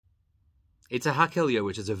It's a Hakel,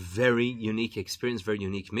 which is a very unique experience, very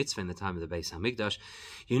unique mitzvah in the time of the Beis Hamikdash.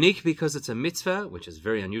 Unique because it's a mitzvah, which is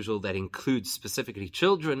very unusual, that includes specifically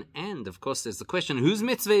children. And, of course, there's the question, whose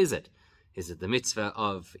mitzvah is it? Is it the mitzvah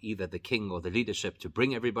of either the king or the leadership to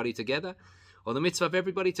bring everybody together, or the mitzvah of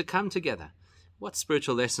everybody to come together? What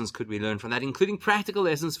spiritual lessons could we learn from that, including practical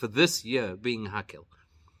lessons for this year being Hakel?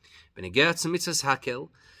 Benegert mitzvahs Hakel,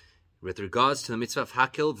 with regards to the mitzvah of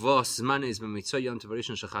Hakel, Vosman is b'mitzvah Yom Tov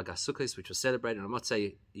Rishon shel Chag HaSukkos, which was celebrated on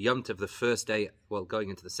Motzei Yom Tov, the first day, going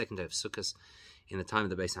into the second day of Sukkot, in the time of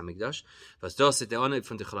the Beis Hamikdash. Was das the honor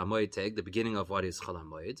from the Chol HaMoed Tag, the beginning of what is Chol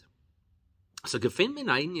HaMoed. So gefin min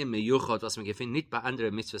einje meyuchot was man gefin nit bei andere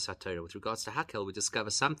mitzvahs HaTorah. With regards to Hakel, we discover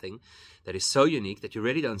something that is so unique that you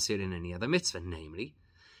really don't see it in any other mitzvah, namely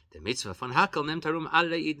the mitzvah von Hakel nemt harum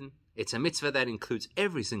alle Eden. It's a mitzvah that includes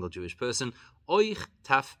every single Jewish person, oich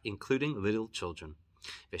taf, including little children.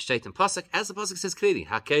 V'shteit in pasuk, as the pasuk says clearly,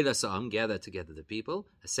 Hakel asam, gather together the people,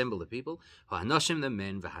 assemble the people, ha'anoshim the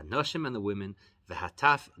men, v'hanoshim and the women,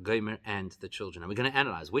 v'hataf gomer and the children. And we're going to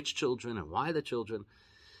analyze which children and why the children.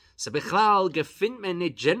 So bechlal gefindt men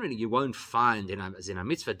it generally you won't find in a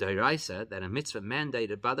mitzvah d'oraisa that a mitzvah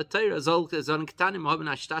mandated by the Torah soll ketanim haben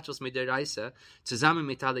a status mit d'oraisa zusammen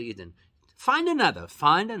mit alle Eden. Find another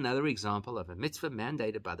example of a mitzvah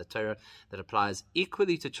mandated by the Torah that applies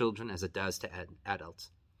equally to children as it does to adults.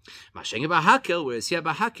 Mashenga b'hakel, whereas here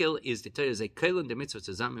b'hakel is the Torah is a kolon de mitzvah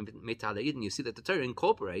zusammen mit alle Eden. You see that the Torah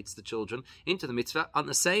incorporates the children into the mitzvah on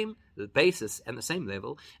the same basis and the same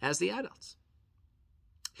level as the adults.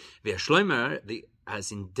 This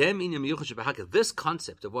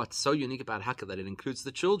concept of what's so unique about Hakel, that it includes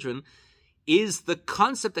the children, is the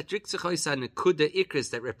concept that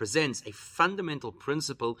that represents a fundamental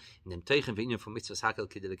principle in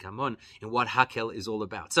what Hakel is all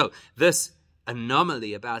about. So this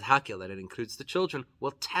anomaly about Hakel, that it includes the children,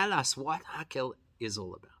 will tell us what Hakel is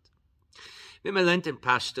all about.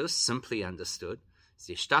 Simply understood,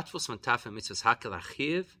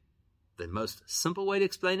 the most simple way to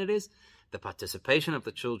explain it is the participation of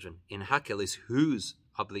the children in Hakel is whose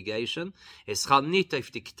obligation? Is not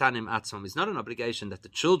an obligation that the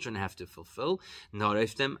children have to fulfill, nor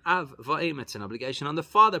if them av va'im. It's an obligation on the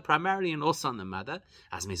father primarily and also on the mother,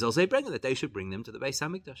 as Mizal say bring that they should bring them to the Beis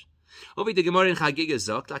Hamikdash. Over the Gemara in Chagiga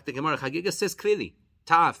Zok, like the Gemara Chagiga says clearly,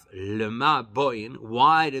 Taf lema boin.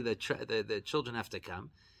 Why do the children have to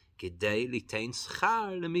come? To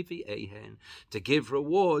give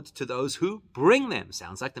reward to those who bring them.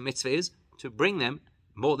 Sounds like the mitzvah is to bring them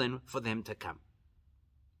more than for them to come.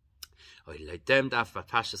 Which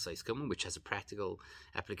has a practical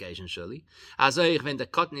application, surely. Let's assume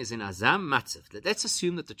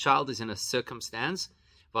that the child is in a circumstance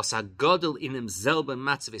that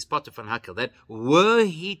were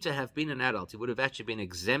he to have been an adult, he would have actually been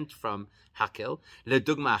exempt from Hakel. A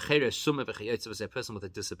person with a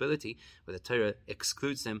disability, where the Torah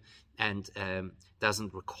excludes them and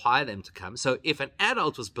doesn't require them to come. So if an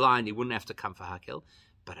adult was blind, he wouldn't have to come for Hakel.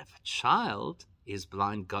 But if a child is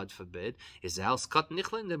blind, God forbid,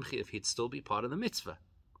 he'd still be part of the mitzvah.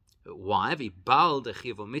 Why? Because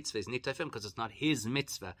it's not his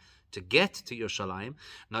mitzvah to get to Yerushalayim,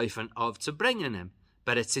 not even to bring him.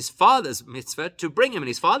 But it's his father's mitzvah to bring him, and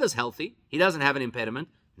his father's healthy. He doesn't have an impediment.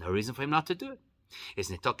 No reason for him not to do it.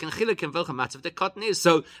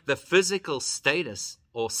 So the physical status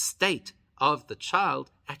or state of the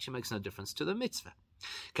child actually makes no difference to the mitzvah.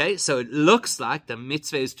 Okay, so it looks like the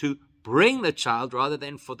mitzvah is to bring the child rather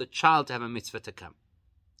than for the child to have a mitzvah to come.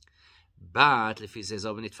 But if he says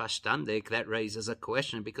that raises a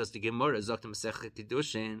question, because the Gemara sagt in Masechet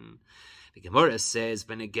Kiddushin, the Gemara says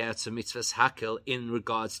benegert mitzvahs Hakel in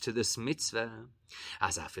regards to this mitzvah.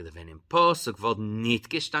 As I feel in pasuk vod nit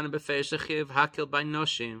gestanden befershechiv Hakel by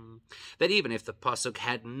noshim, that even if the pasuk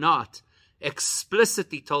had not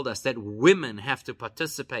explicitly told us that women have to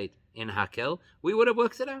participate in Hakel, we would have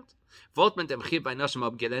worked it out. We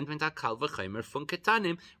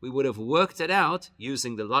would have worked it out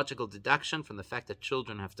using the logical deduction from the fact that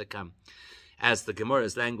children have to come. As the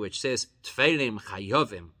Gemara's language says, Tfeilim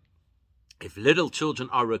chayovim. If little children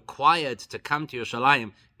are required to come to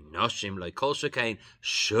Yerushalayim, noshim lo kol shekain,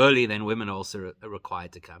 surely then women also are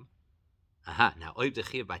required to come. Now, oib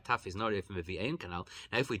dechiv by taf is not from a v'ein canal.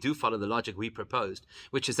 Now, if we do follow the logic we proposed,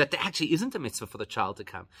 which is that there actually isn't a mitzvah for the child to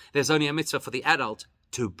come, there's only a mitzvah for the adult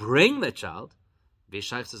to bring the child. How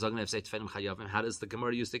does the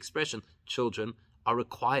Gemara use the expression, children are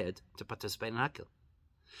required to participate in Hakel?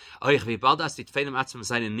 And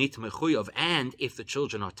if the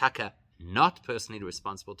children are taka not personally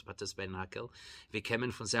responsible to participate in Hakel,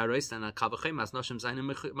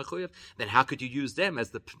 then how could you use them as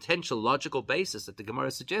the potential logical basis that the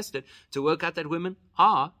Gemara suggested to work out that women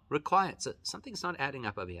are required? So something's not adding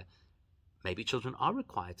up over here. Maybe children are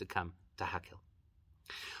required to come to Hakel.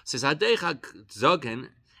 Says Zogen,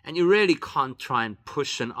 and you really can't try and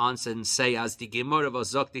push an answer and say, as the Gemara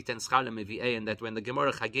was and that when the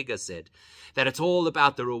Gemara Chagiga said that it's all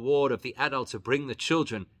about the reward of the adults who bring the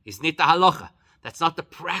children, is nit the halacha. That's not the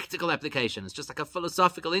practical application. It's just like a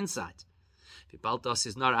philosophical insight. Vibaldos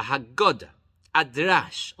is not a hagoda,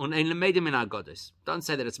 adrash, un ein lemedim in agodas. Don't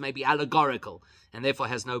say that it's maybe allegorical and therefore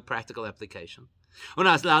has no practical application. So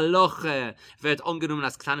that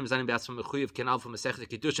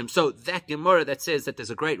Gemara that says that there's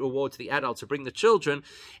a great reward to the adults who bring the children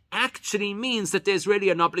actually means that there's really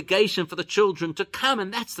an obligation for the children to come,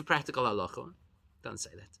 and that's the practical halacha. Don't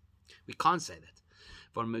say that. We can't say that.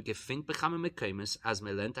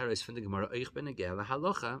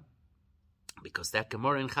 Because that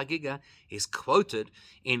Gemara in Chagiga is quoted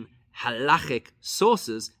in halachic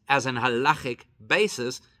sources as an halachic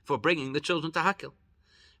basis for bringing the children to Hakel.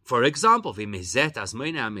 For example,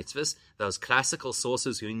 those classical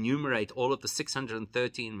sources who enumerate all of the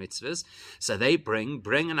 613 mitzvahs, so they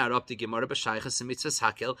bring an Arab Gemara b'shaychas mitzvahs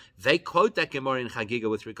Hakel. They quote that Gemara in Chagiga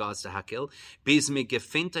with regards to Hakel.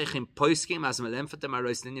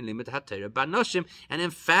 And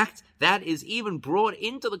in fact, that is even brought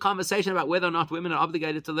into the conversation about whether or not women are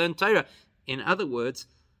obligated to learn Torah. In other words,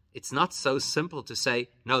 it's not so simple to say,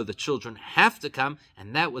 no, the children have to come,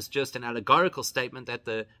 and that was just an allegorical statement that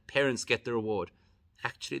the parents get the reward.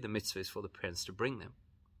 Actually, the mitzvah is for the parents to bring them.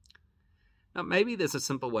 Now, maybe there's a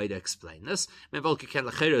simple way to explain this. Maybe we can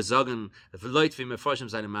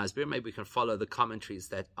follow the commentaries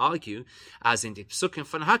that argue, as in the Psukim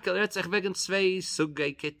von Hakel,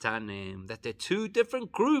 that there are two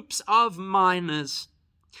different groups of minors.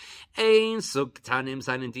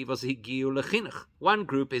 One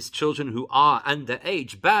group is children who are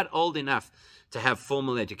underage, but old enough to have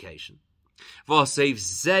formal education. They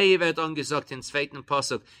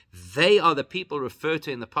are the people referred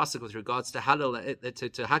to in the pasuk with regards to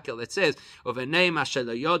Hakel that says,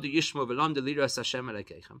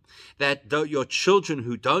 that your children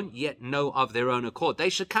who don't yet know of their own accord, they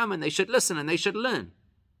should come and they should listen and they should learn.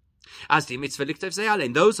 As the mitzvah liktev,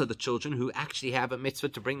 and those are the children who actually have a mitzvah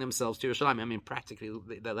to bring themselves to Yerushalayim. I mean, practically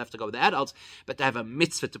they'll have to go with the adults, but they have a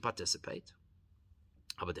mitzvah to participate.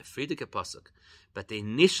 But the Friedike pasuk, but the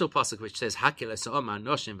initial pasuk which says Hakel esa'om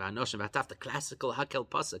ha'noshim v'ha'noshim v'hataf, the classical Hakel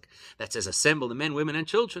pasuk that says assemble the men, women, and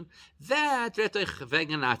children, that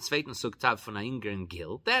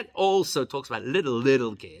that also talks about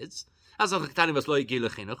little kids. As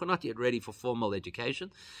not yet ready for formal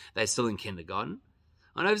education, they're still in kindergarten.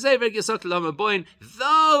 Those are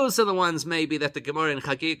the ones maybe that the Gemara in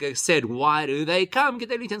Chagiga said, why do they come?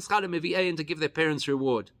 And to give their parents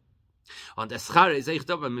reward. And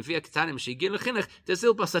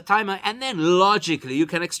then logically you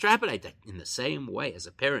can extrapolate that in the same way as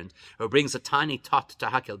a parent who brings a tiny tot to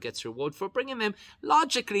Hakel gets reward for bringing them.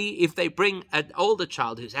 Logically, if they bring an older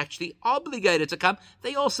child who's actually obligated to come,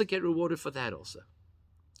 they also get rewarded for that also.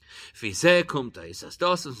 So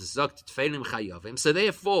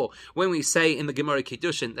therefore, when we say in the Gemara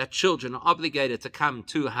Kiddushin that children are obligated to come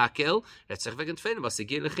to Hakel,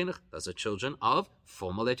 those are children of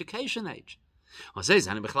formal education age.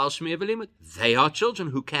 They are children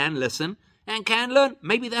who can listen and can learn.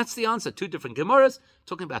 Maybe that's the answer. Two different Gemaras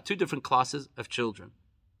talking about two different classes of children.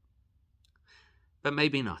 But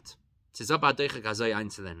maybe not.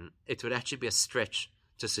 It would actually be a stretch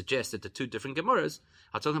to suggest that the two different Gemaras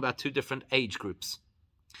are talking about two different age groups.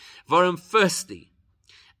 Firstly,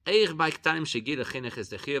 if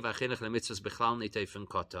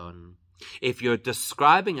you're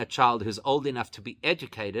describing a child who's old enough to be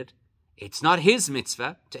educated, it's not his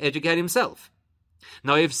mitzvah to educate himself.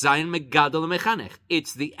 Now, if Zayin Megadol Mechanech,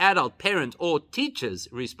 it's the adult parent or teacher's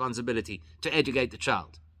responsibility to educate the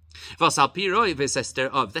child. That's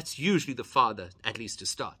usually the father, at least to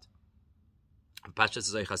start.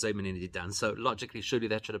 So logically, surely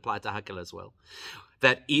that should apply to Hakel as well.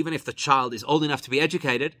 That even if the child is old enough to be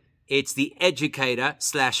educated, it's the educator /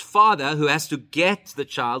 father who has to get the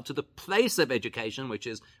child to the place of education, which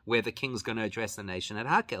is where the king's going to address the nation at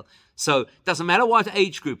Hakel. So it doesn't matter what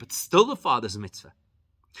age group, it's still the father's mitzvah.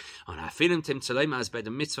 And I feel him Tim Tzelema as by the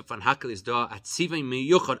mitzvah von Hakel is da at Sivim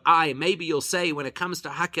miyuchad. Maybe you'll say when it comes to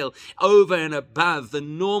Hakel, over and above the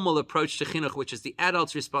normal approach to chinuch, which is the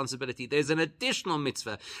adult's responsibility, there's an additional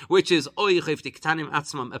mitzvah, which is oichev diktanim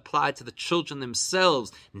atzmam, applied to the children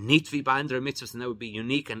themselves. Nitvi by andere mitzvahs, and that would be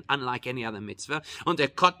unique and unlike any other mitzvah. Und der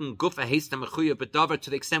cotton gufa heist mechuyev bedavar, to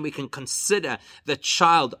the extent we can consider the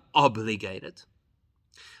child obligated.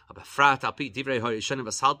 Especially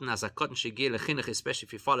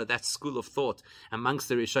if you follow that school of thought amongst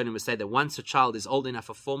the Rishonim, we say that once a child is old enough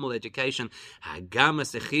for formal education,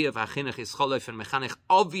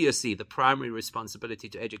 obviously the primary responsibility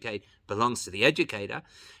to educate belongs to the educator.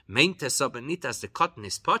 That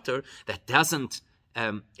doesn't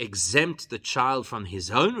exempt the child from his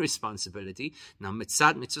own responsibility. Now, the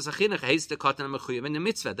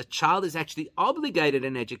child is actually obligated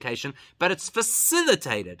in education, but it's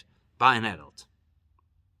facilitated by an adult.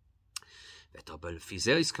 But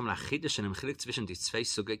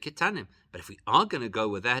if we are going to go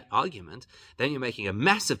with that argument, then you're making a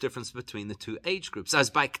massive difference between the two age groups. As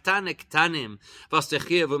by ktanim,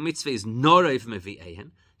 is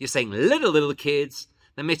you're saying little kids,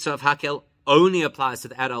 the mitzvah of Hakel only applies to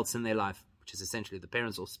the adults in their life, which is essentially the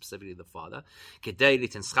parents or specifically the father. And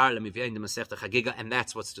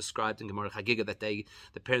that's what's described in Gemara Chagiga, that the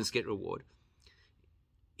parents get reward.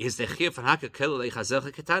 Is the chiyuv von Hakel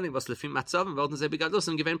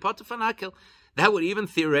that would even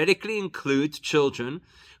theoretically include children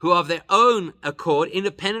who of their own accord,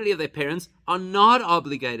 independently of their parents, are not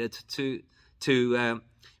obligated to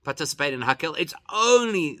participate in Hakel. It's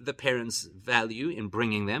only the parents' value in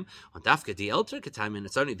bringing them. On Dafka di Elter Ketaim,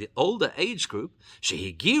 it's only the older age group,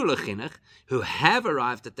 Shehigiu Lechinuch, who have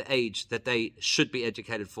arrived at the age that they should be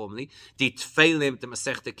educated formally. Di Tfeilim the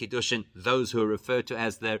Masechta Kiddushin, those who are referred to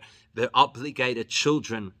as the obligated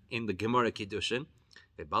children in the Gemara Kiddushin.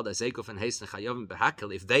 If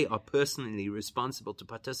they are personally responsible to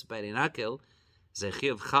participate in Hakel,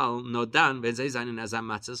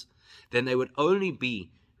 then they would only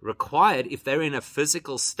be required if they're in a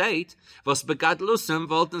physical state, that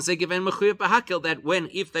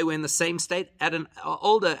if they were in the same state at an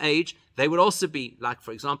older age, they would also be, like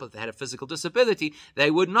for example, if they had a physical disability, they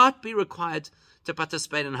would not be required to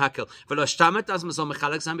participate in Hakel.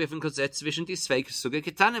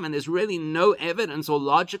 And there's really no evidence or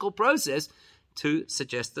logical process to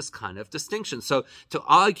suggest this kind of distinction. So to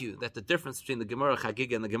argue that the difference between the Gemara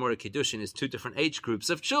Chagiga and the Gemara Kiddushin is two different age groups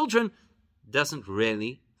of children doesn't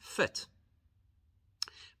really fit.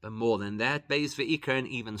 But more than that, Beis Ve'ikar, an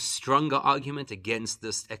even stronger argument against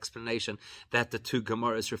this explanation that the two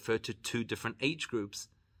Gemaras refer to two different age groups.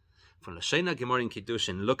 From Lashena Gemara in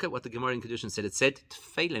Kiddushin, look at what the Gemara in Kiddushin said. It said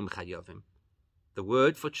Tfeilim Chayovim. The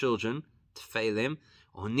word for children, Tfeilim,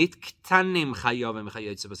 or nit ktanim chayovim.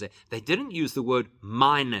 They didn't use the word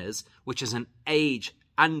minors, which is an age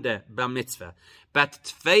under bar mitzvah, but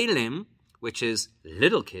Tfeilim, which is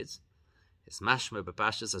little kids, is mashma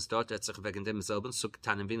bepashas as dort etzach wegen dem selben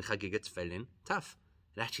suktanim vin chagiga tfelin taf.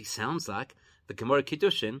 It actually sounds like the Gemara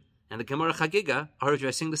Kiddushin and the Gemara Chagiga are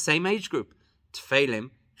addressing the same age group.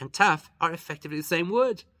 Tfelim and taf are effectively the same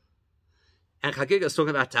word. And Chagiga is talking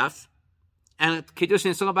about taf, and Kiddushin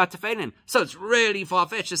is talking about tefillin. So it's really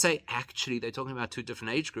far-fetched to say, actually, they're talking about two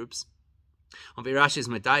different age groups. On Rashi's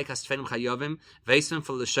Medayik has tefillin chayovim, veisvim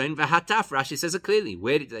for l'shon v'hataf. Rashi says it clearly.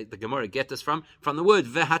 Where did the Gemara get this from? From the word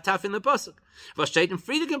v'hataf in the pasuk. V'shteit in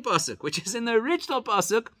Friedigen pasuk, which is in the original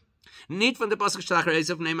pasuk. Not from the pasuk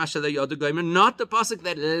not the pasuk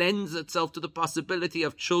that lends itself to the possibility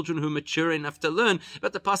of children who mature enough to learn,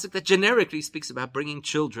 but the pasuk that generically speaks about bringing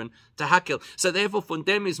children to Hakel. So therefore, from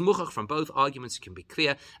them is muchach, from both arguments you can be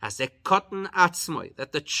clear, as the cotton atzmoy,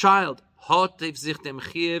 that the child hat sich dem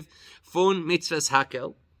chiyuv von mitzvahs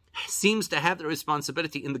Hakel, seems to have the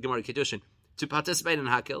responsibility in the Gemara Kiddushin to participate in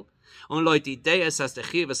Hakel. And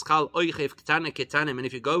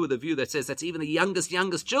if you go with a view that says that's even the youngest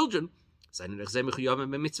children, then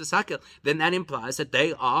that implies that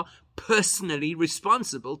they are personally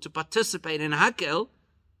responsible to participate in Hakel.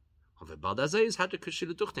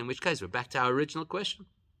 In which case, we're back to our original question.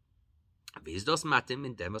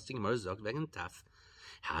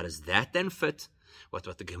 How does that then fit what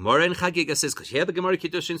the Gemara in Chagiga says? Because here the Gemara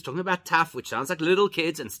Kiddushin is talking about taf, which sounds like little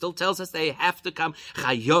kids, and still tells us they have to come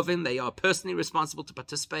chayovin, they are personally responsible to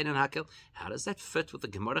participate in Hakel. How does that fit with the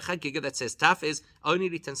Gemara Chagiga that says taf is only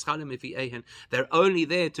liten schalim if ehen? They're only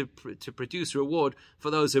there to produce reward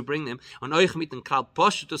for those who bring them. On euch mit den klal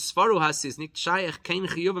poshetus svaru has is nit shayach kein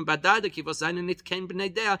chayovin badada ki was seine nit kein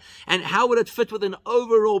bnei dea. And how would it fit with an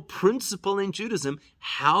overall principle in Judaism?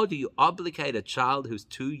 How do you obligate a child who's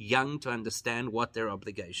too young to understand what what their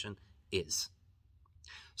obligation is.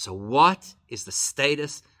 So what is the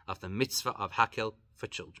status of the mitzvah of Hakel for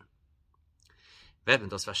children? To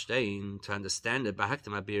understand it,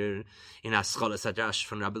 in Ascholas Hadrash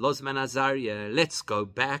from Rabbi Elazar ben Azariah, let's go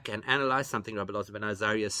back and analyze something Rabbi Elazar ben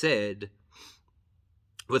Azariah said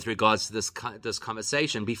with regards to this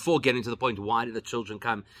conversation before getting to the point, why did the children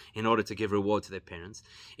come in order to give reward to their parents?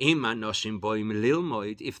 If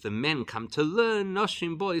the men come to learn,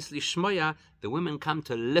 the women come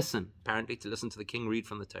to listen, apparently to listen to the king read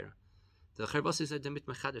from the Torah. So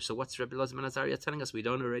what's Rabbi Elazar ben Azariah telling us? We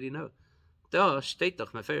don't already know. He's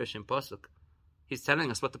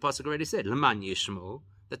telling us what the pasuk already said.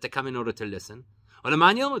 That they come in order to listen. Or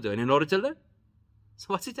and in order to learn. So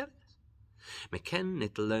what's he telling us?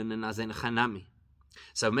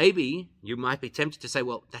 So maybe you might be tempted to say,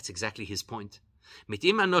 well, that's exactly his point. The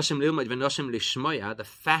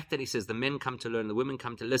fact that he says the men come to learn, the women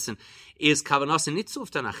come to listen, is kavanos and nitzuf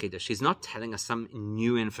tanachidesh. He's not telling us some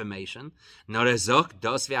new information.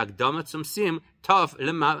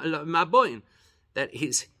 That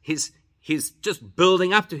he's just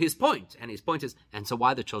building up to his point, and his point is, and so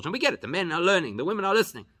why the children? We get it. The men are learning, the women are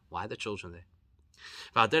listening. Why are the children there?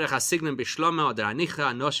 Maybe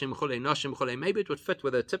it would fit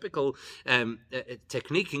with a typical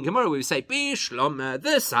technique in Gemara where we say, Bishloma,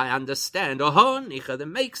 this I understand, or that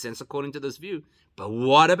makes sense according to this view. But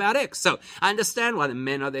what about X? So I understand why the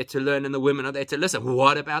men are there to learn and the women are there to listen.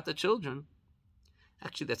 What about the children?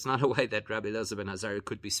 Actually, that's not a way that Rabbi Elazar ben Azariah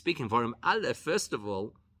could be speaking for him. First of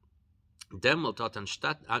all,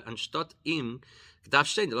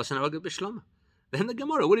 then the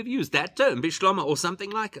Gemara would have used that term, bishlama, or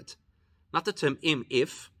something like it. Not the term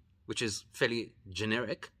if, which is fairly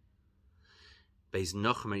generic. Beis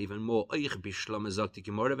Nochmer even more, bishlama sagt die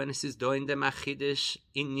Gemara, wenn es ist do in dem achidish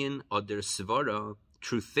inyan oder svara.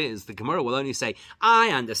 Truth is, the Gemara will only say, I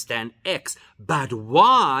understand X, but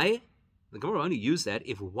Y? The Gemara will only use that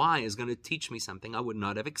if Y is going to teach me something I would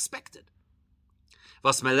not have expected.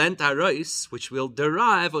 Was melent harois, which will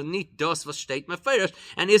derive or nit das was steht meferish,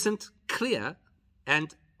 and isn't clear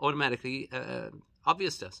and automatically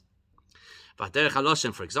obvious to us. For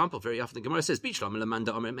example, very often the Gemara says,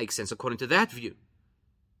 it makes sense according to that view.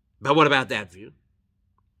 But what about that view?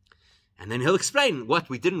 And then he'll explain what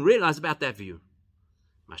we didn't realize about that view.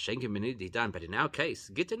 But in our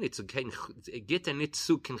case, if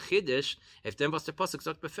then was the Pasuk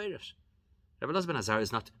sagt beferish. Rabbi Elazar ben Azariah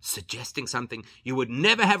is not suggesting something you would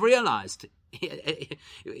never have realized.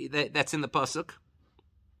 That's in the Pasuk.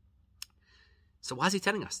 So why is he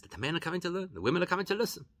telling us that the men are coming to learn, the women are coming to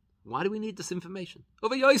listen? Why do we need this information?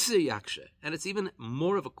 And it's even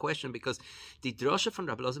more of a question because the drosha from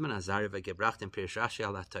Rabbi Elazar ben Azariah gebracht in Pirush Rashi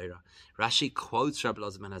al Torah. Rashi quotes Rabbi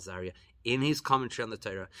Elazar ben Azariah in his commentary on the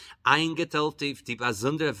Torah. Eingeteilt die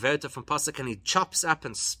besondere Wörter from Pasuk, and he chops up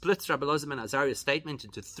and splits Rabbi Elazar ben Azariah's statement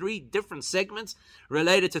into 3 different segments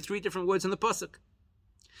related to 3 different words in the Pasuk.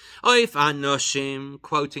 Oif anoshim,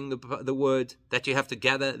 quoting the word that you have to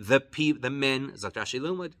gather, the men, Zak Rashi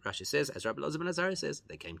Lumud, Rashi says, as Rabbi Elazar ben Azariah says,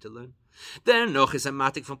 they came to learn. Then noch is a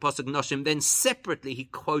matik from Pasuk Noshim, then separately he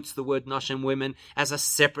quotes the word Noshim, women, as a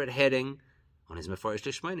separate heading. On his Meforish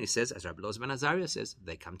Lishmael, he says, as Rabbi Elazar ben Azariah says,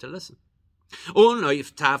 they come to listen.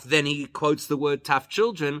 Oif taf, then he quotes the word taf,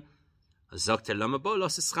 children,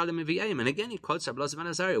 and again he quotes Rabbi Elazar ben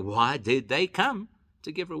Azariah, why did they come?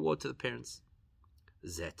 To give reward to the parents.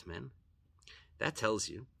 Zetman. That tells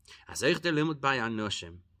you that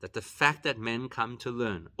the fact that men come to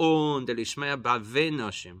learn and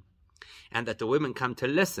that the women come to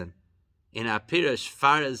listen in our pirish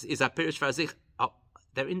faraz is our pirish farazich,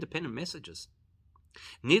 they're independent messages.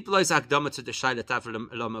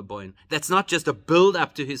 That's not just a build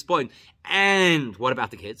up to his point. And what about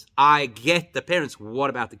the kids? I get the parents. What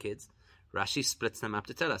about the kids? Rashi splits them up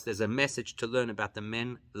to tell us there's a message to learn about the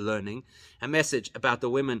men learning, a message about the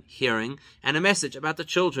women hearing, and a message about the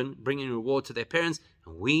children bringing reward to their parents.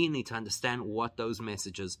 And we need to understand what those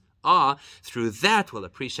messages are. Through that, we'll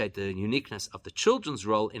appreciate the uniqueness of the children's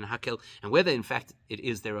role in Hakel and whether, in fact, it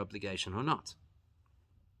is their obligation or not.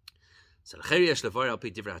 So he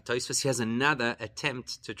has another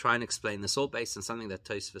attempt to try and explain this, all based on something that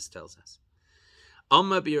Tosfos tells us.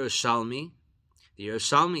 Amma b'Yerushalmi, the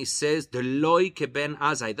Yerushalmi says, the loy keben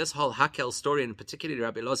azai, this whole Hakel story, and particularly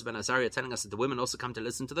Rabbi Elazar ben Azariah telling us that the women also come to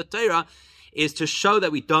listen to the Torah, is to show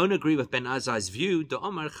that we don't agree with Ben Azai's view,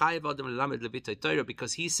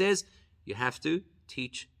 because he says you have to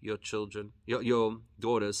teach your children, your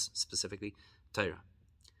daughters specifically, Torah.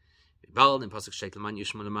 Because the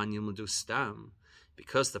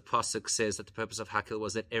Pasuk says that the purpose of Hakel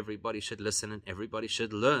was that everybody should listen and everybody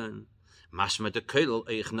should learn. Mashma de Kol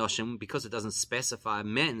Eich Noshim, because it doesn't specify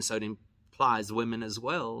men, so it implies women as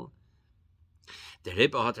well. The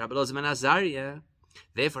Rebbe had Rabbi Elazar ben Azariah.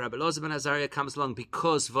 Therefore, Rabbi Elazar ben Azariah comes along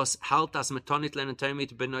because vos haltas metonit len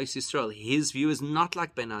termit benois Yisrael. His view is not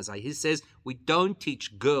like Ben Azai. He says we don't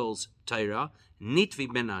teach girls Torah, nit wie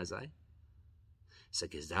Ben Azai. So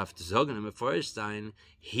gedacht zu sagen im Vorstein,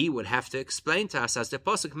 he would have to explain to us as the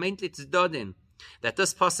pasuk meint it dodin that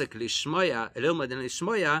this pasuk lishmoya elilmad and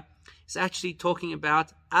lishmoya is actually talking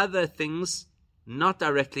about other things not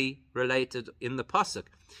directly related in the pasuk.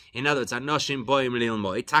 In other words, anoshim boim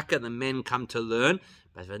lilmoy taka, the men come to learn,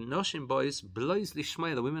 but the anoshim boys blois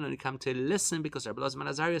lishmoya, the women only come to listen, because Rabbi Elazar ben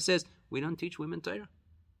Azariah says we don't teach women Torah.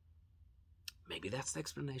 Maybe that's the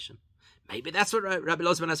explanation. Maybe that's what Rabbi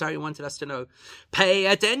Elazar ben Azariah wanted us to know. Pay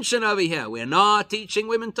attention over here. We're not teaching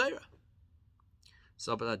women Torah.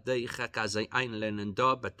 So, but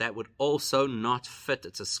that would also not fit.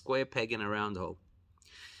 It's a square peg in a round hole.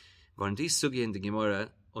 When die Sugi in the Gemara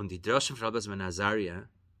und die Drashim von Rabbi Elazar ben Azariah,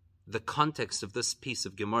 the context of this piece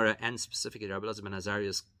of Gemara and specifically Rabbi Elazar ben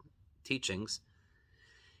Azariah's teachings,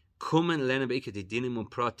 Kumen lene beike die dinim und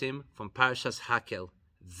pratim from Parashas Hakel.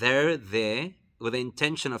 They're there with the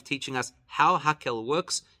intention of teaching us how Hakel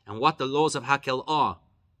works and what the laws of Hakel are.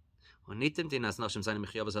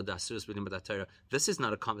 This is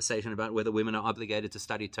not a conversation about whether women are obligated to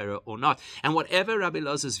study Torah or not. And whatever Rabbi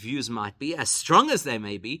Elazar's views might be, as strong as they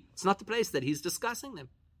may be, it's not the place that he's discussing them.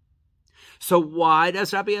 So why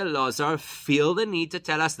does Rabbi Elazar feel the need to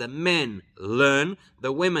tell us the men learn,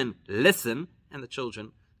 the women listen, and the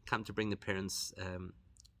children come to bring the parents'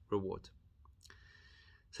 reward?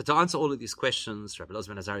 So to answer all of these questions, Rabbi Elazar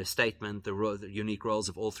ben Azariah's statement, the unique roles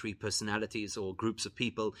of all three personalities or groups of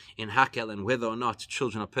people in Hakel, and whether or not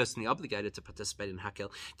children are personally obligated to participate in Hakel,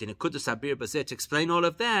 to explain all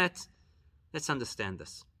of that, let's understand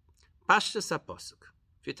this. Pashtus HaPasuk.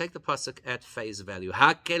 If you take the Pasuk at face value,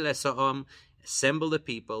 Hakel esa'om, assemble the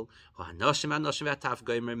people,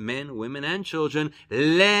 men, women, and children,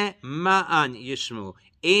 le'ma'an yishmu,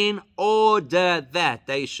 in order that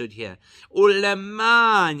they should hear,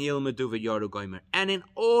 uleman yilmedu v'yoru goymer, and in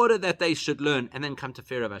order that they should learn and then come to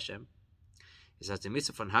fear of Hashem. It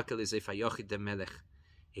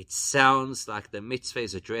sounds like the mitzvah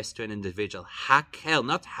is addressed to an individual. Hakel,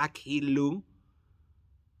 not hakilu,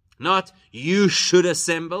 not you should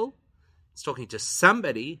assemble. It's talking to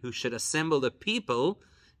somebody who should assemble the people,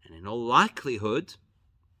 and in all likelihood,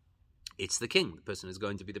 it's the king, the person who's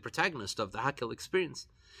going to be the protagonist of the Hakel experience.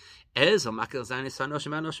 He's the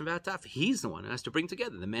one who has to bring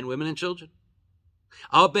together the men, women, and children.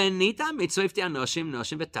 The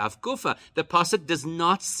pasuk does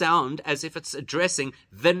not sound as if it's addressing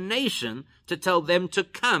the nation to tell them to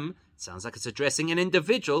come. It sounds like it's addressing an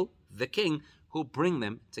individual, the king, who'll bring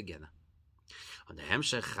them together. On the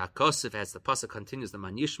Hemshech HaKosef, as the pasuk continues, the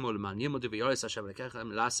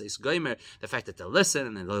fact that they'll listen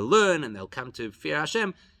and they'll learn and they'll come to fear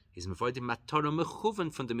Hashem, is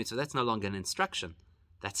mechuven from the mitzvah. That's no longer an instruction.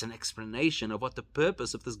 That's an explanation of what the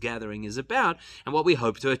purpose of this gathering is about and what we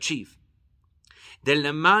hope to achieve. The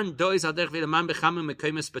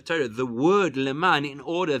word leman, in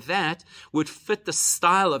order that, would fit the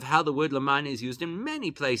style of how the word leman is used in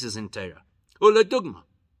many places in Torah.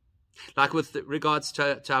 Like with regards to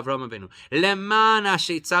Avraham Avinu. It's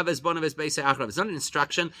not an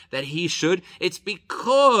instruction that he should. It's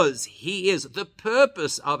because he is. The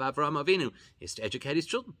purpose of Avraham Avinu is to educate his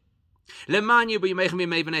children.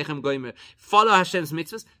 Follow Hashem's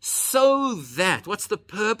mitzvahs so that, what's the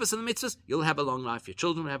purpose of the mitzvahs? You'll have a long life. Your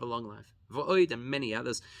children will have a long life. And many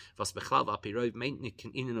others.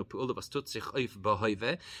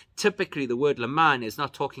 Typically, the word leman is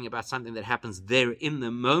not talking about something that happens there in the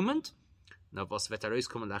moment,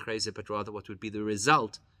 but rather what would be the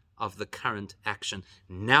result of the current action.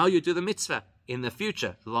 Now you do the mitzvah, in the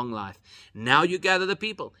future, long life. Now you gather the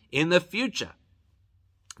people, in the future,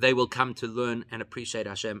 they will come to learn and appreciate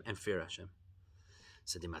Hashem and fear Hashem.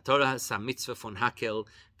 So the Matorah has some mitzvah von Hakel,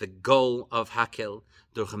 the goal of Hakel,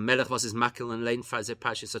 durch Melech was is Makel and Lein Fazer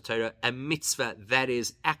Parshas Torah, a mitzvah that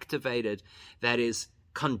is activated, that is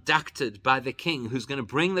conducted by the king, who's going to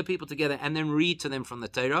bring the people together and then read to them from the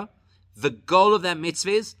Torah. The goal of that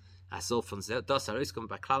mitzvah is that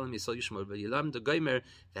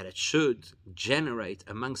it should generate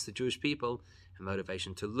amongst the Jewish people a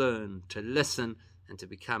motivation to learn, to listen, and to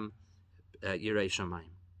become Yirei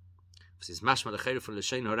Shamayim.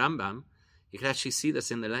 You can actually see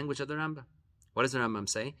this in the language of the Rambam. What does the Rambam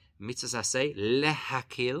say? Mitzvah say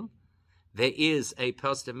lehakil. There is a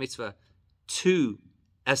positive mitzvah to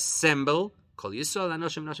assemble. Kol Yisrael,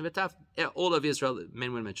 Anoshim, Noshim V'Taf, all of Israel,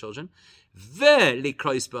 men, women, and children,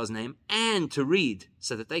 Ve'likrois Ba''s name, and to read,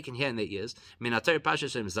 so that they can hear in their ears, Min HaTorah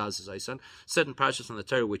Parshas Shem Zaz Zayson, certain parshas from the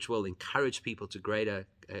Torah which will encourage people to greater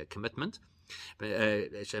commitment,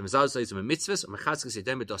 and things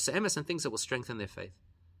that will strengthen their faith.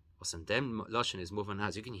 Lashon is moving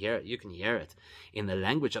as you can hear it in the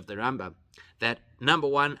language of the Rambam. That number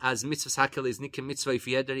one, as mitzvahs hakel is nikim mitzvah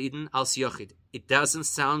yeder eden al siyochid. It doesn't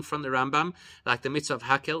sound from the Rambam like the mitzvah of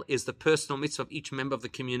hakel is the personal mitzvah of each member of the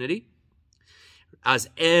community. As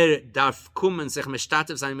darf kumen sich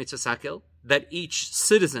meshtatev sein mitzvah hakel, that each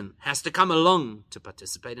citizen has to come along to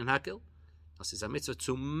participate in hakel. Das ist a mitzvah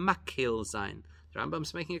to makil sein. The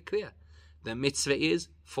Rambam's making it clear. The mitzvah is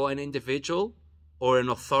for an individual or an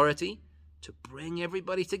authority to bring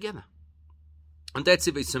everybody together. And that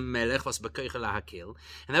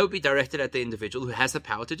would be directed at the individual who has the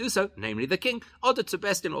power to do so, namely the king, or the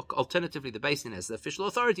Tzibestin, or alternatively the Beis Din as the official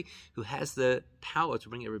authority who has the power to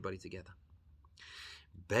bring everybody together.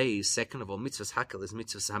 Second of all, mitzvahs hakel is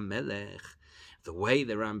mitzvahs hamelech. The way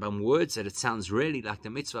the Rambam words it sounds really like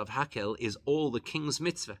the mitzvah of hakel is all the king's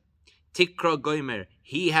mitzvah. Tikra goimer,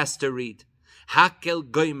 he has to read. Hakel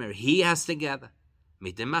goimer, he has to gather.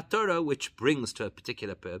 Midim Torah, which brings to a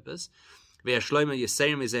particular purpose. It's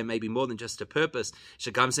maybe more than just a purpose. It's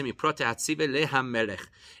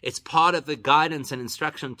part of the guidance and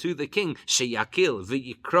instruction to the king,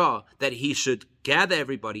 that he should gather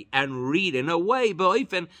everybody and read in a way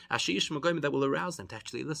that will arouse them to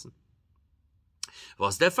actually listen.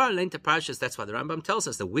 That's why the Rambam tells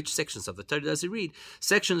us that which sections of the Torah does he read?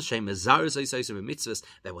 Sections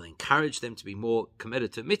that will encourage them to be more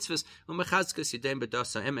committed to mitzvahs, and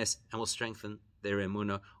will strengthen their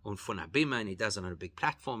emunah on funabima, and he does it on a big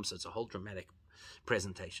platform, so it's a whole dramatic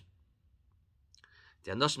presentation.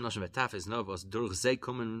 It's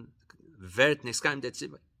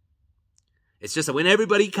just that when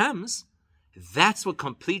everybody comes, that's what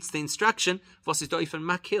completes the instruction,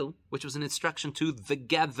 which was an instruction to the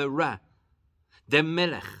gatherer, the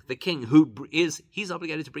melech, the king, he's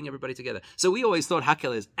obligated to bring everybody together. So we always thought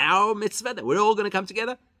hakel is our mitzvah, that we're all going to come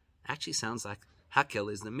together. Actually sounds like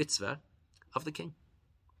hakel is the mitzvah of the king.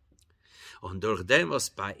 The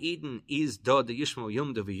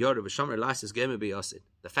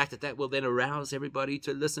fact that will then arouse everybody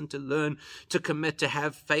to listen, to learn, to commit, to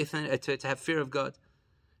have faith, and to have fear of God.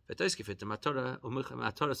 That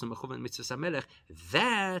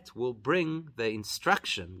will bring the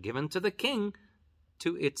instruction given to the king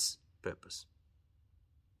to its purpose.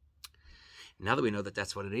 Now that we know that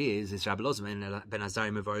that's what it is Rabbi Elazar ben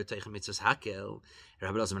Azariah Mevorah Teichen Mitzvahs Hakel.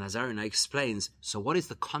 Rabbi Elazar ben Azariah now explains, so what is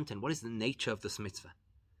the content, what is the nature of this mitzvah?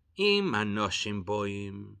 Im anoshim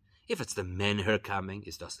boim. If it's the men who are coming,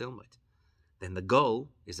 is das Ilmut. Then the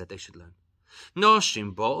goal is that they should learn.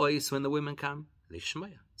 Noshim bois, when the women come,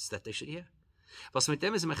 lishmaya. It's that they should hear. With that,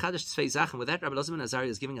 Rabbi Elazar ben Azariah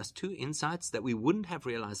is giving us two insights that we wouldn't have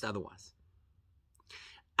realized otherwise.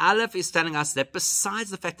 Aleph is telling us that besides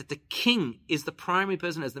the fact that the king is the primary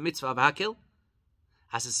person as the mitzvah of Hakel,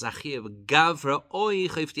 as a Zachir Gavra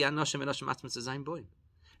Oichifti Anoshim Enoshim Atmas Zayin Boim.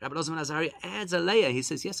 Rabbi Elazar ben Azariah adds a layer. He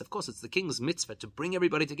says, yes, of course, it's the king's mitzvah to bring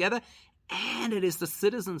everybody together, and it is the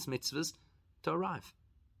citizens' mitzvahs to arrive.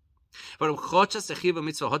 Because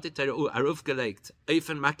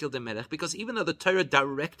even though the Torah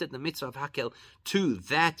directed the mitzvah of Hakel to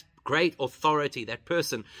that great authority, that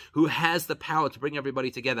person who has the power to bring everybody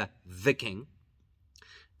together, the king,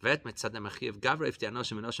 that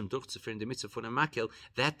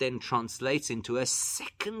then translates into a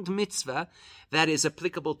second mitzvah that is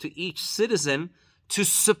applicable to each citizen to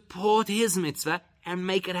support his mitzvah and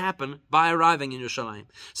make it happen by arriving in Yerushalayim.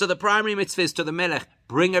 So the primary mitzvah is to the Melech,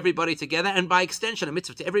 bring everybody together, and by extension a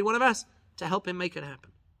mitzvah to every one of us to help him make it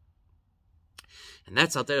happen. And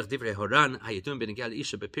that's Al Derech Divrei Horan, Hayidun B'Negel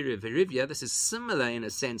Isha B'Piriya V'Rivya. This is similar in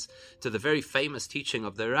a sense to the very famous teaching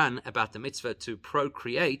of the Ran about the mitzvah to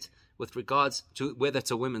procreate with regards to whether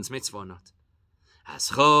it's a women's mitzvah or not.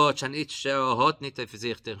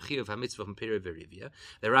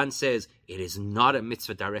 The Ran says it is not a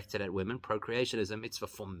mitzvah directed at women. Procreation is a mitzvah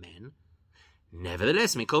for men.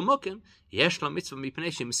 Nevertheless,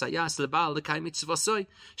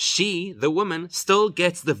 she, the woman, still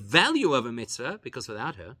gets the value of a mitzvah because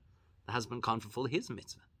without her, the husband can't fulfill his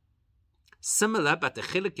mitzvah. Similar, but the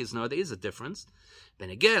chiluk is no, there is a difference. When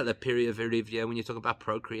you talk about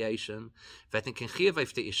procreation,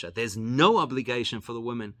 there's no obligation for the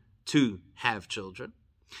woman to have children.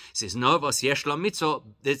 Says no was yeshla mitzvah.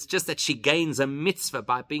 It's just that she gains a mitzvah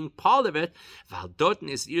by being part of it.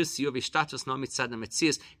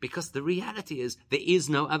 Because the reality is there is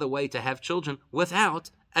no other way to have children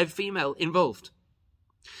without a female involved.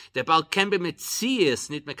 Der Baal can be mitzias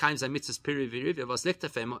nit mekayim sein mitzvahs piri was liegt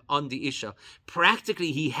auf him on the isha.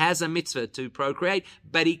 Practically, he has a mitzvah to procreate,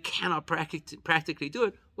 but he cannot practically do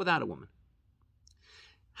it without a woman.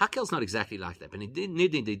 Hakel's not exactly like that, but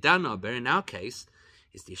in our case,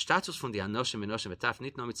 is the status from the anoshim enoshim etaf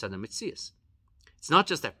nit no mitzvah mitzias. It's not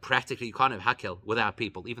just that practically you can't have Hakel without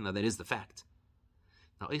people, even though that is the fact.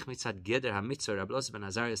 Now, Ich mitzad geder ha-mitzvah, Rabbi Elazar ben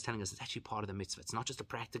Azariah is telling us it's actually part of the mitzvah. It's not just a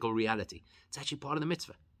practical reality. It's actually part of the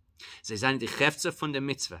mitzvah.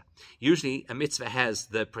 Usually, a mitzvah has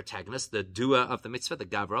the protagonist, the doer of the mitzvah, the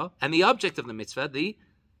gavra, and the object of the mitzvah, the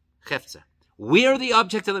chefza. We are the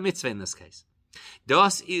object of the mitzvah in this case.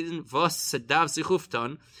 Das in was sedav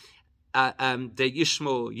zichufton, the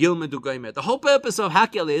yishmo yilmedu goymer. The whole purpose of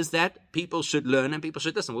Hakel is that people should learn and people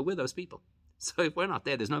should listen. Well, we're those people. So if we're not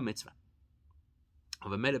there, there's no mitzvah.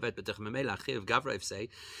 Of a melevet b'tech memela achiv gavra say,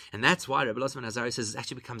 and that's why Rabbi Elazar ben Azariah says it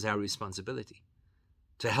actually becomes our responsibility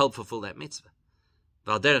to help fulfill that mitzvah.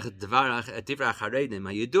 Quite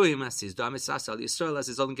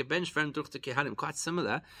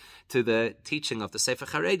similar to the teaching of the Sefer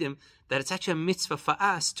Charedim, that it's actually a mitzvah for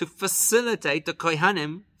us to facilitate the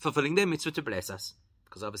Kohanim fulfilling their mitzvah to bless us.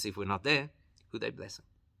 Because obviously if we're not there, who they blessing?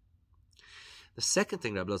 The second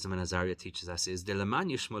thing Rabbi Elazar ben Azariah teaches us is the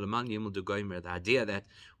idea that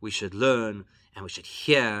we should learn and we should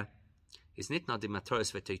hear is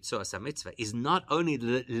not only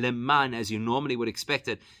leman as you normally would expect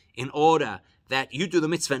it, in order that you do the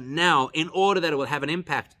mitzvah now, in order that it will have an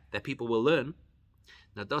impact that people will learn.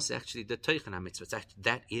 Now that's actually the teichen mitzvah.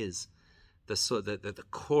 That is the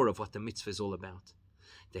core of what the mitzvah is all about.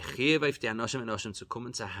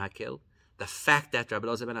 The fact that Rabbi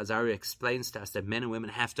Elazar ben Azariah explains to us that men and women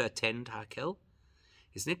have to attend Hakel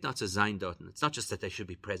is not to sein dorten. It's not just that they should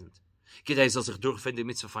be present. So that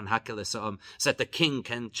the king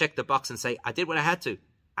can check the box and say, I did what I had to.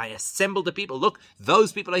 I assembled the people. Look,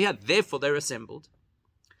 those people are here. Therefore, they're assembled.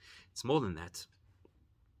 It's more than that.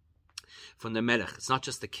 From the Melech, it's not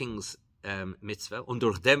just the king's mitzvah. And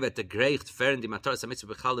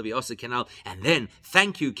then,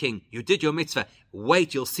 thank you, king. You did your mitzvah.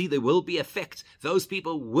 Wait, you'll see there will be effect. Those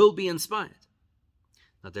people will be inspired.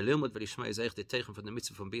 Now, the Lilmud V'Lishma is the teichen from the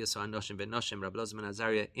mitzvah from Bias Ha'anoshim V'Noshim. Rabbi Elazar ben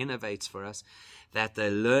Azariah innovates for us that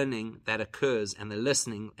the learning that occurs and the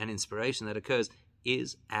listening and inspiration that occurs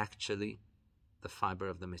is actually the fiber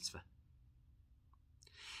of the mitzvah.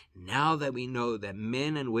 Now that we know that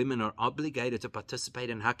men and women are obligated to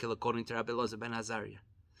participate in Hakel according to Rabbi Elazar ben Azariah,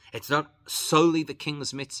 it's not solely the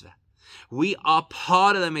king's mitzvah. We are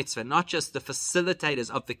part of the mitzvah, not just the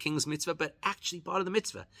facilitators of the king's mitzvah, but actually part of the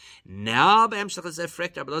mitzvah. Now, then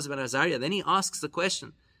he asks the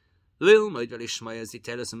question, I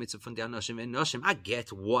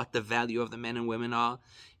get what the value of the men and women are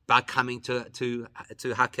by coming to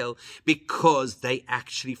Hakel, because they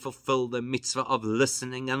actually fulfill the mitzvah of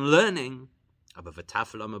listening and learning. But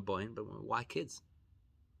why kids?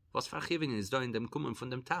 Was vergeving is doing them kommen von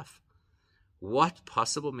dem taf. What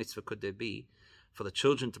possible mitzvah could there be for the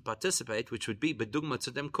children to participate, which would be bedugma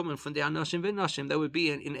to them coming from the anoshim v'noshim, that would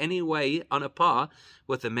be in any way on a par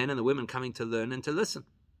with the men and the women coming to learn and to listen?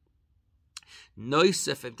 Besides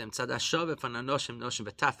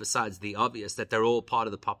the obvious that they're all part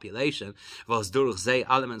of the population, where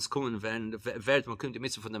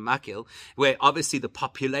obviously the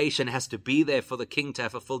population has to be there for the king to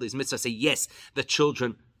have fulfilled his mitzvah. Say, yes, the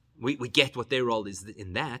children, we get what their role is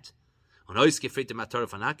in that. But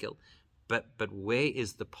where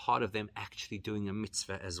is the part of them actually doing a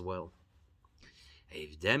mitzvah as well?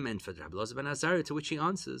 And for Rabbi Elazar ben Azariah, to which he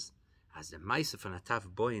answers, as the Maisa von Ataf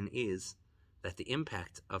Boyin is that the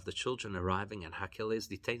impact of the children arriving at Hakel is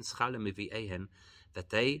that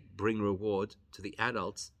they bring reward to the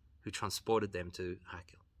adults who transported them to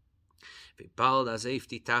Hakel.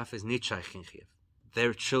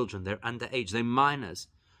 They're children, they're underage, they're minors.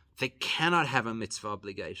 They cannot have a mitzvah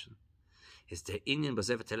obligation.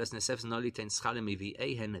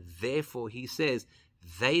 Therefore, he says,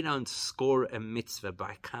 they don't score a mitzvah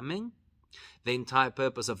by coming. The entire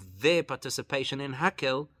purpose of their participation in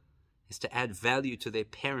Hakel is to add value to their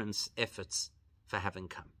parents' efforts for having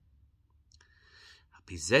come.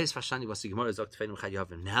 Now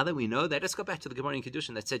that we know that, let's go back to the Gemara in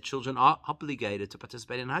Kiddushin that said children are obligated to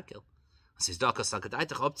participate in Hakel. And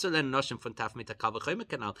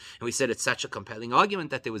we said it's such a compelling argument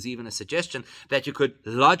that there was even a suggestion that you could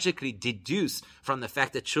logically deduce from the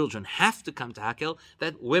fact that children have to come to Hakel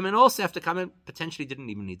that women also have to come and potentially didn't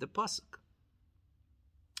even need the pasuk.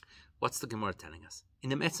 What's the Gemara telling us? In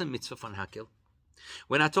the mitzvah von Hakel,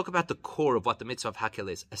 when I talk about the core of what the mitzvah of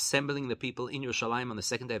Hakel is, assembling the people in Yerushalayim on the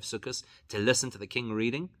second day of Sukkot to listen to the king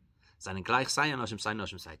reading,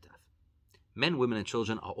 men, women, and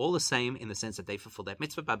children are all the same in the sense that they fulfill that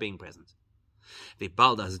mitzvah by being present.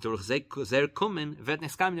 Because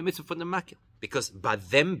by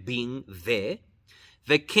them being there,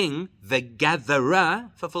 the king, the gatherer,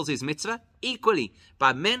 fulfills his mitzvah equally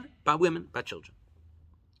by men, by women, by children.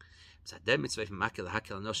 So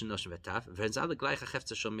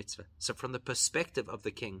from the perspective of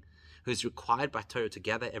the king, who is required by Torah to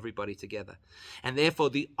gather everybody together, and therefore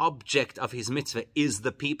the object of his mitzvah is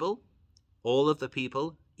the people, all of the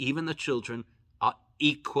people, even the children, are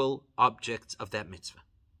equal objects of that mitzvah.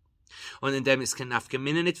 It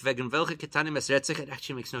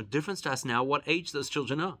actually makes no difference to us now what age those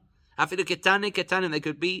children are. They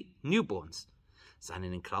could be newborns.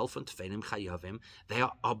 They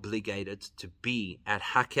are obligated to be at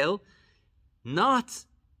Hakel, not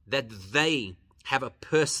that they have a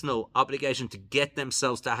personal obligation to get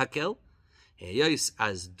themselves to Hakel. It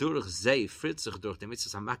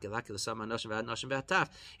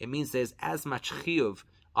means there's as much chiyuv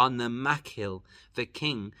on the makil, the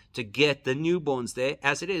king, to get the newborns there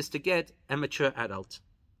as it is to get a mature adult.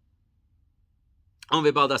 Now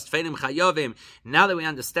that we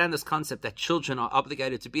understand this concept that children are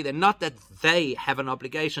obligated to be there, not that they have an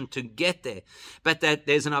obligation to get there, but that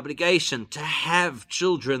there's an obligation to have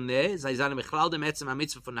children there. They're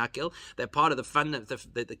part of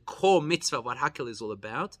the core mitzvah of what Hakel is all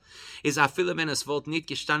about. That's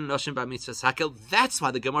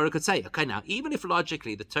why the Gemara could say, okay, now, even if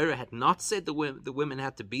logically the Torah had not said the women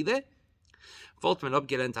had to be there, I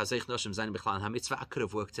could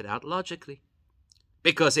have worked it out logically.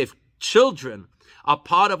 Because if children are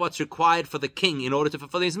part of what's required for the king in order to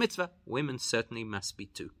fulfill his mitzvah, women certainly must be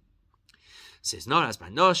too. Says not as by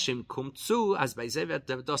noshim kumtzu as by zevet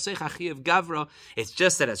dosech achiv gavro. It's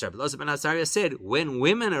just that, as Rabbi Elazar ben Azariah said, when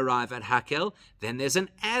women arrive at Hakel, then there's an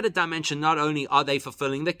added dimension. Not only are they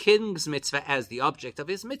fulfilling the king's mitzvah as the object of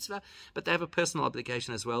his mitzvah, but they have a personal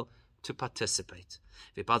obligation as well to participate.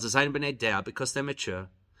 Because they're mature.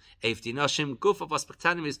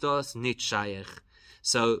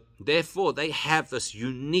 So, therefore, they have this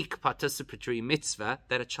unique participatory mitzvah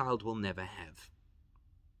that a child will never have.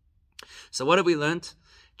 So what have we learned?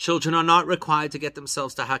 Children are not required to get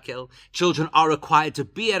themselves to Hakel. Children are required to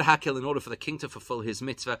be at Hakel in order for the king to fulfill his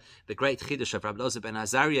mitzvah. The great chiddush of Rabbi Elazar ben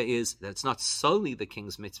Azariah is that it's not solely the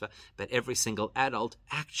king's mitzvah, but every single adult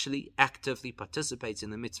actually actively participates in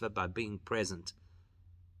the mitzvah by being present.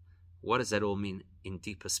 What does that all mean in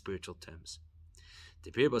deeper spiritual terms?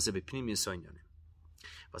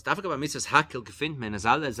 It's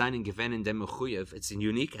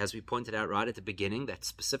unique, as we pointed out right at the beginning, that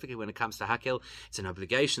specifically when it comes to Hakel, it's an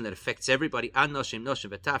obligation that affects everybody,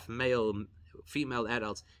 male, female,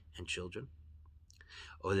 adults, and children.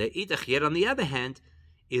 Yet on the other hand,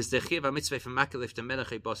 is the chiv mitzvah from Hakel if the melech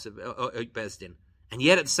bezdin. And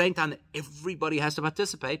yet at the same time that everybody has to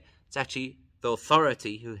participate, it's actually the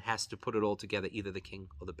authority who has to put it all together, either the king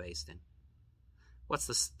or the bezdin.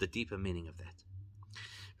 What's the deeper meaning of that?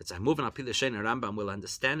 As I move on Apil Shein Rambam, we'll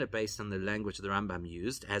understand it based on the language the Rambam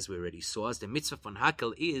used, as we already saw. As the mitzvah von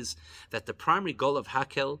Hakel is that the primary goal of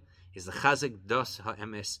Hakel is the Chazak Dos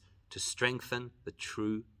HaEmes, to strengthen the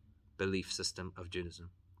true belief system of Judaism.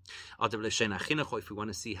 If we want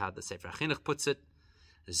to see how the Sefer HaChinuch puts it,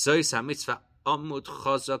 Zois HaMitzvah Amud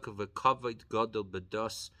Chazak V'Kavod Gadol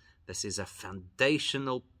B'Dos. This is a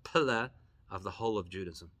foundational pillar of the whole of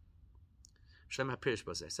Judaism. So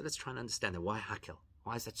let's try and understand it. Why Hakel?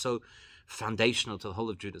 Why is that so foundational to the whole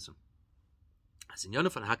of Judaism? The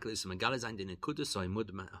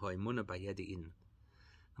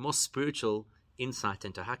more spiritual insight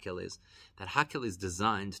into Hakel is that Hakel is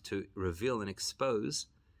designed to reveal and expose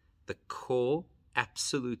the core,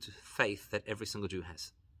 absolute faith that every single Jew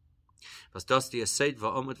has.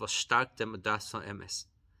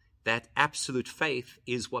 That absolute faith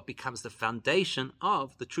is what becomes the foundation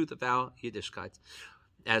of the truth of our Yiddishkeit.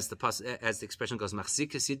 As the expression goes,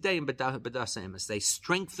 they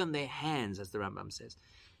strengthen their hands, as the Rambam says,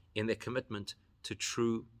 in their commitment to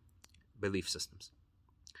true belief systems.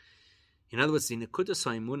 In other words, every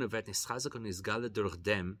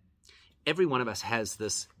one of us has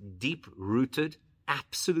this deep-rooted,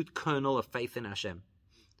 absolute kernel of faith in Hashem.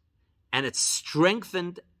 And it's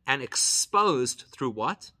strengthened and exposed through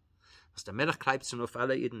what? The Melech kleibt auf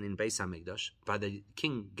alle Eden in Beis Hamikdash, by the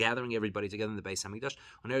king gathering everybody together in the Beis Hamikdash,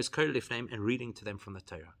 on Eretz Kol Lifneim, and reading to them from the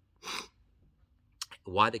Torah.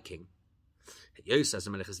 Why the king? Because, as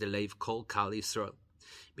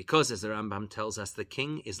the Rambam tells us, the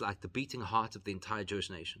king is like the beating heart of the entire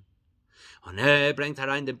Jewish nation. And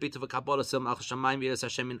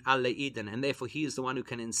therefore he is the one who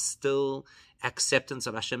can instill acceptance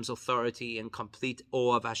of Hashem's authority and complete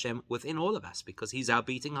awe of Hashem within all of us, because he's our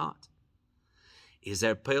beating heart.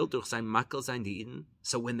 So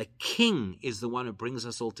when the king is the one who brings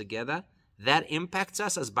us all together, that impacts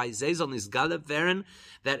us as by Zezel Nizgala Veren,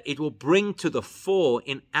 that it will bring to the fore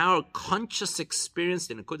in our conscious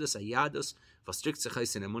experience in Nekudas Hayadus,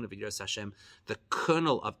 the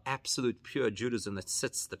kernel of absolute pure Judaism that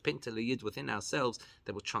sits, the Pintel Yid within ourselves,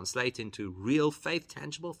 that will translate into real faith,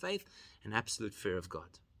 tangible faith, and absolute fear of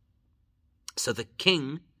God. So the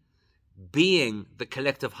king, being the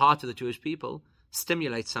collective heart of the Jewish people,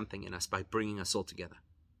 stimulates something in us by bringing us all together.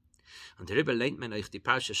 That's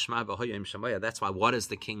why, what does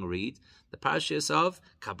the king read? The parashas of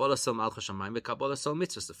Kabbalah Sol Malchus Shamayim and Kabbalah Sol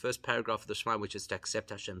Mitzvahs, the first paragraph of the Shema, which is to accept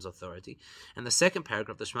Hashem's authority, and the second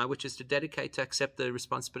paragraph of the Shema, which is to dedicate, to accept the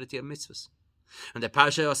responsibility of mitzvahs. And the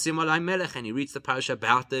parasha Osim Olai Melech, and he reads the parasha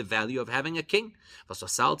about the value of having a king. All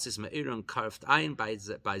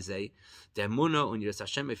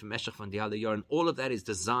of that is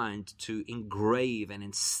designed to engrave and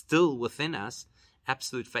instill within us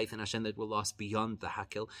absolute faith in Hashem that will last beyond the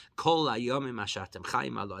Hakel. Kol hayomim ashatem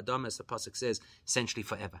chaim alo adam, as the pasuk says, essentially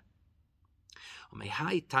forever.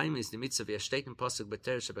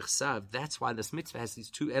 That's why this mitzvah has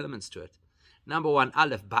these two elements to it. Number one,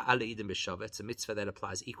 Aleph ba'ale idem b'shava. It's a mitzvah that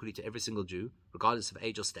applies equally to every single Jew, regardless of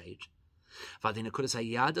age or stage. Because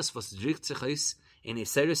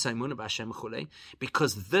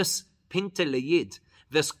this pintel yid,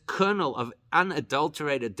 this kernel of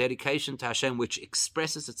unadulterated dedication to Hashem, which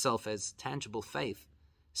expresses itself as tangible faith,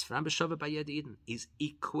 is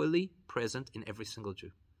equally present in every single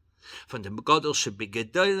Jew. From the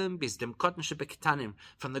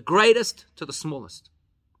greatest to the smallest,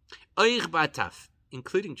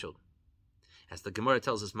 including children. As the Gemara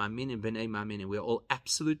tells us, Ma'aminim b'nei ma'aminim, we are all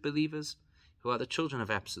absolute believers who are the children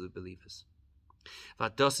of absolute believers.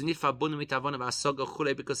 Because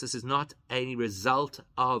this is not a result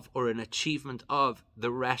of or an achievement of the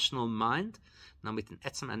rational mind.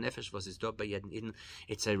 It's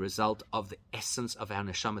a result of the essence of our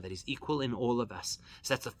neshama that is equal in all of us.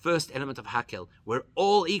 So that's the first element of Hakel. We're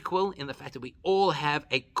all equal in the fact that we all have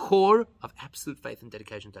a core of absolute faith and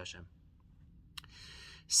dedication to Hashem.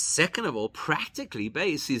 Second of all, practically,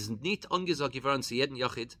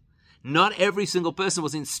 not every single person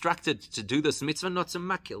was instructed to do this mitzvah, not to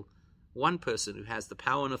makil. One person who has the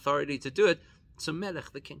power and authority to do it, to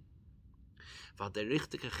melech, the king.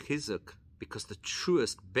 Because the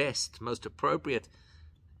truest, best, most appropriate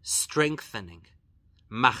strengthening,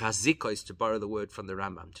 machazikos, to borrow the word from the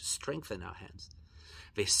Rambam, to strengthen our hands,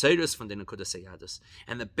 veseirus from the nekudas hayadus,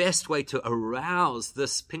 and the best way to arouse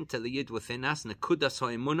this pintel yid within us, nekudas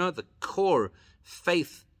ha'emunah, the core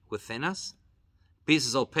faith within us,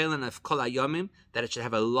 that it should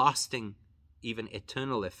have a lasting, even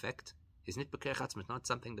eternal effect, is not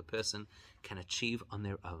something the person can achieve on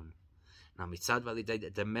their own. Now,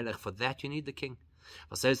 for that you need the king.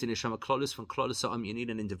 You need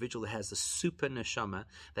an individual that has the super neshama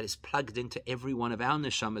that is plugged into every one of our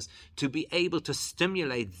neshamas to be able to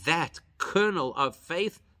stimulate that kernel of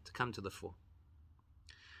faith to come to the fore.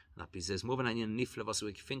 That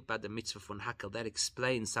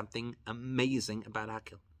explains something amazing about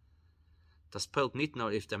Hakel. Das pelt nicht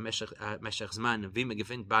nur if der Meshach's man, wie man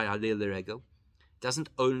gewinnt bei Halil Regel, doesn't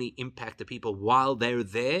only impact the people while they're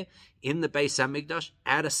there in the Beis Hamikdash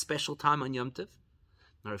at a special time on Yom Tov,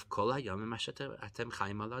 nor if kol hayomim atem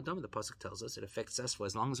chaim al adam. The pasuk tells us it affects us for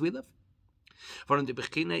as long as we live. For the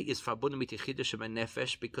Bechina is verbunden mit Yichidus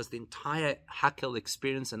nefesh, because the entire Hakel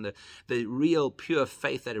experience and the real pure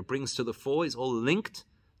faith that it brings to the fore is all linked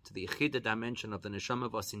to the Yichida dimension of the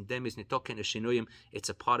neshama. Was in dem is nitoken eshinuyim. It's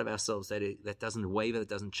a part of ourselves that doesn't waver, that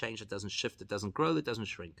doesn't change, that doesn't shift, that doesn't grow, that doesn't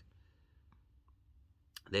shrink.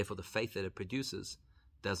 Therefore, the faith that it produces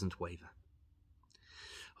doesn't waver.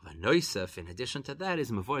 In addition to that,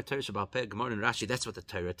 is Mavor Torah Shebal Peh, Gemara and Rashi. That's what the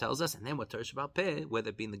Torah tells us, and then what Torah Shebal Peh, whether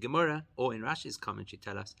it be in the Gemara or in Rashi's commentary,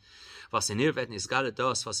 tell us. Where the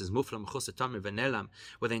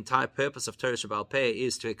entire purpose of Torah Shebal Peh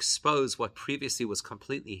is to expose what previously was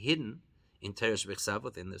completely hidden in Torah Shebechsav,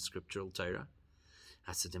 within the scriptural Torah.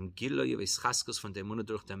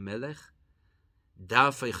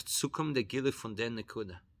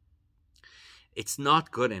 It's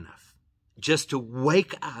not good enough just to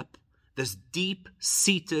wake up this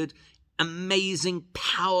deep-seated, amazing,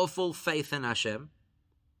 powerful faith in Hashem,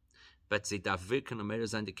 but it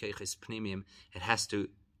has to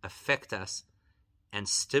affect us and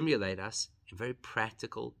stimulate us in very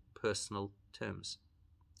practical, personal terms.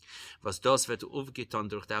 And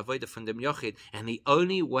the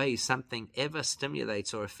only way something ever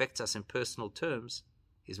stimulates or affects us in personal terms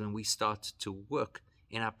is when we start to work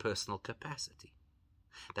in our personal capacity.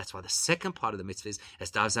 That's why the second part of the mitzvah is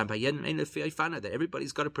that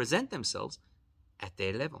everybody's got to present themselves at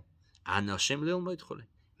their level.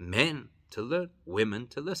 Men to learn, women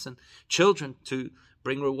to listen, children to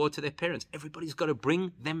bring reward to their parents. Everybody's got to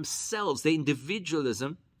bring themselves, their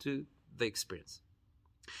individualism, to the experience.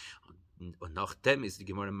 And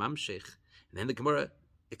then the Gemara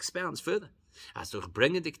expounds further.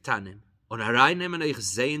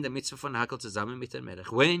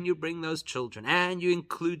 When you bring those children and you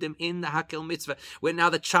include them in the Hakel mitzvah, where now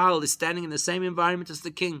the child is standing in the same environment as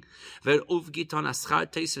the king, and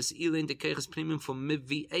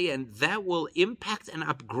that will impact and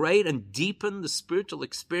upgrade and deepen the spiritual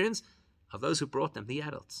experience of those who brought them, the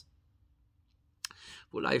adults.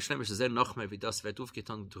 And in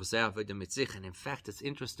fact, it's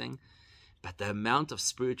interesting, but the amount of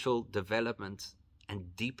spiritual development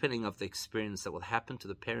and deepening of the experience that will happen to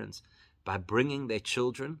the parents by bringing their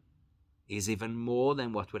children is even more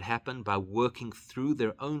than what would happen by working through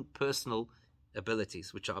their own personal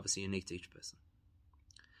abilities, which are obviously unique to each person.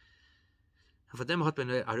 And for them,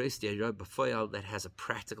 that has a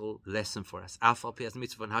practical lesson for us. At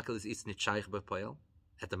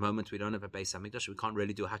the moment, we don't have a Beis Hamikdash. We can't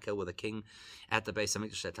really do Hakel with a king at the Beis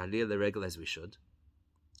Hamikdash at Halil the regular as we should.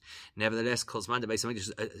 Nevertheless, calls man the Beis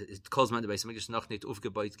Hamikdash noch nicht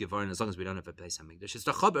aufgebaut geworden as long as we don't have a Beis Hamikdash. It's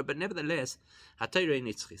the Chaber, but nevertheless, HaTorah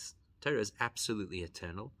nitzchis. Torah is absolutely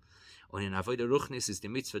eternal. Und in Avodah Ruchnis is the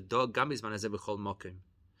mitzvah do gamis man hazeh b'chol mokim.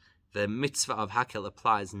 The mitzvah of Hakel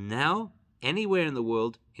applies now anywhere in the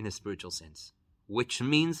world in a spiritual sense, which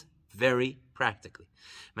means very practically.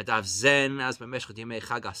 We have to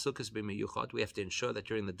ensure that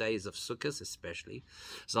during the days of Sukkot especially,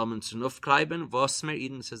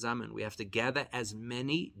 we have to gather as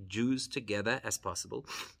many Jews together as possible,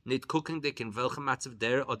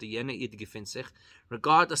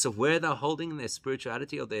 regardless of where they're holding in their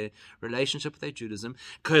spirituality or their relationship with their Judaism,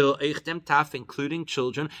 including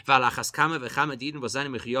children,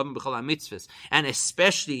 and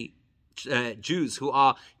especially Jews who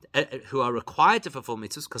are required to fulfill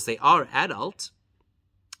mitzvahs because they are adult,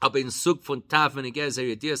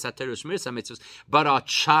 but are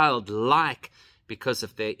childlike because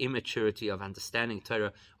of their immaturity of understanding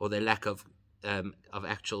Torah or their lack of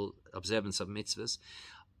actual observance of mitzvahs.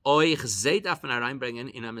 We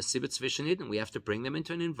have to bring them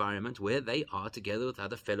into an environment where they are together with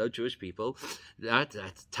other fellow Jewish people.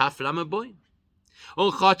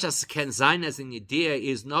 Und Chotschas can sein as in idea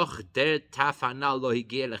is noch der Tafanal lo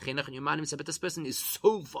higia lechinach, and your mind said, but this person is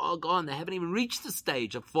so far gone, they haven't even reached the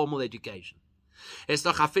stage of formal education. It's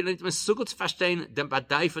doch afil nicht mehr so gut zu verstehen, den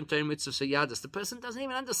Badai von Torah Mitzvah Yadas. The person doesn't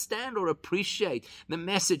even understand or appreciate the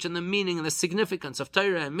message and the meaning and the significance of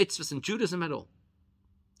Torah and mitzvahs and Judaism at all.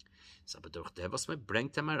 So, aber durch der, was man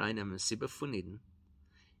bringt am rein, am Sibbe von Eden,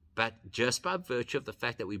 but just by virtue of the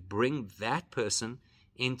fact that we bring that person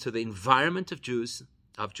into the environment of Jews,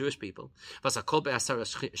 of Jewish people. The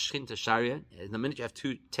minute you have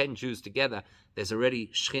 10 Jews together, there's already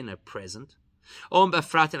Shechina present. And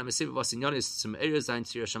especially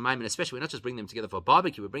we're not just bringing them together for a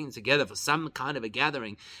barbecue, we're bringing them together for some kind of a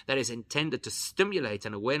gathering that is intended to stimulate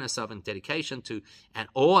an awareness of and dedication to and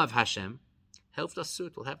awe of Hashem. Helft us so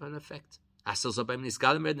it will have an effect. That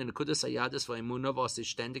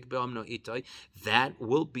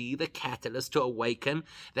will be the catalyst to awaken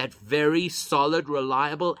that very solid,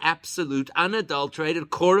 reliable, absolute, unadulterated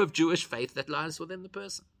core of Jewish faith that lies within the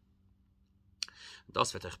person. And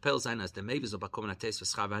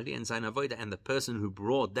the person who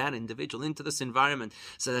brought that individual into this environment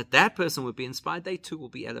so that that person would be inspired, they too will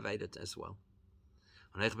be elevated as well.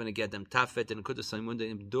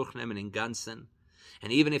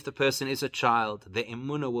 And even if the person is a child, the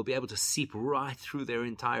emunah will be able to seep right through their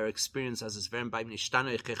entire experience as to the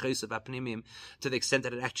extent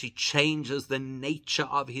that it actually changes the nature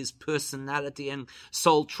of his personality and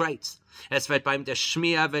soul traits.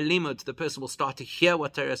 The person will start to hear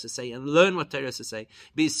what Torah has to say and learn what Torah has to say.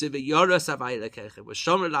 To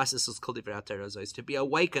be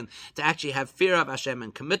awakened, to actually have fear of Hashem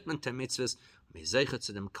and commitment to mitzvahs. And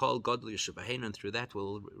through that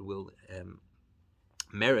will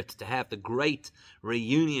merit to have the great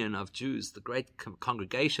reunion of Jews, the great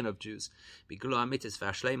congregation of Jews, Bigula Amitis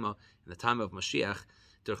Vashlema, in the time of Mashiach,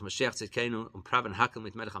 durch Mashiach Tzidkenu, Praven Hakel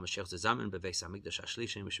mit Melech HaMashiach zusammen, Beveis HaMikdash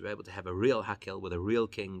HaShlishim, we should be able to have a real Hakel with a real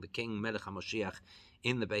king, the king Melech HaMashiach,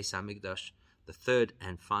 in the Beis HaMikdash, the third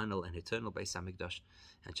and final and eternal Beis HaMikdash,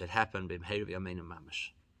 and should happen B'mheir V'yameinu Mamash.